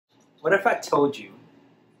What if I told you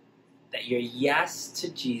that your yes to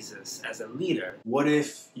Jesus as a leader What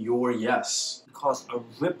if your yes caused a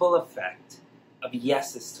ripple effect of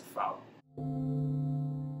yeses to follow?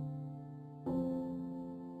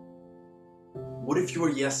 What if your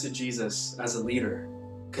yes to Jesus as a leader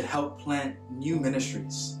could help plant new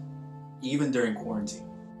ministries, even during quarantine?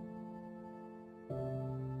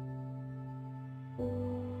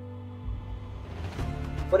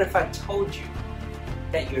 What if I told you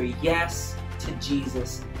that your yes to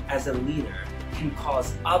Jesus as a leader can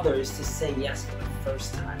cause others to say yes for the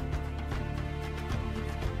first time?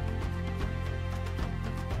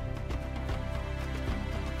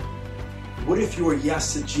 What if your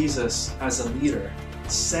yes to Jesus as a leader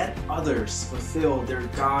sent others to fulfill their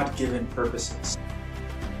God-given purposes?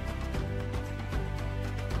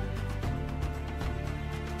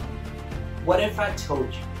 What if I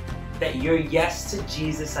told you that your yes to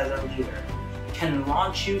Jesus as a leader can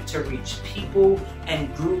launch you to reach people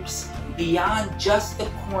and groups beyond just the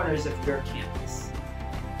corners of your campus?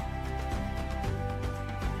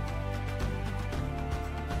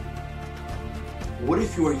 What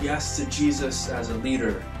if your yes to Jesus as a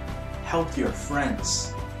leader helped your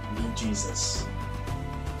friends meet Jesus?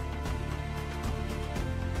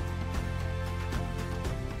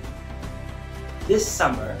 This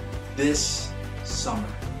summer,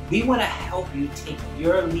 we want to help you take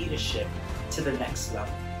your leadership to the next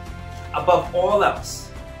level. Above all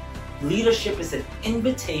else, leadership is an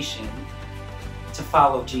invitation to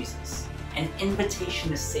follow Jesus, an invitation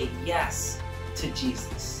to say yes to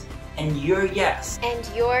Jesus. And your yes. And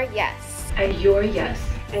your yes. And your yes.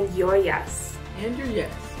 And your yes. And your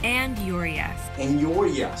yes. And your yes. And your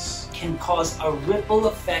yes can cause a ripple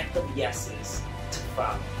effect of yeses to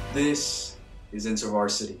follow. This is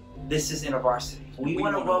InterVarsity. This is InterVarsity. We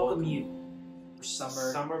want to welcome you for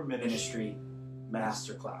Summer Ministry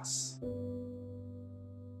Masterclass.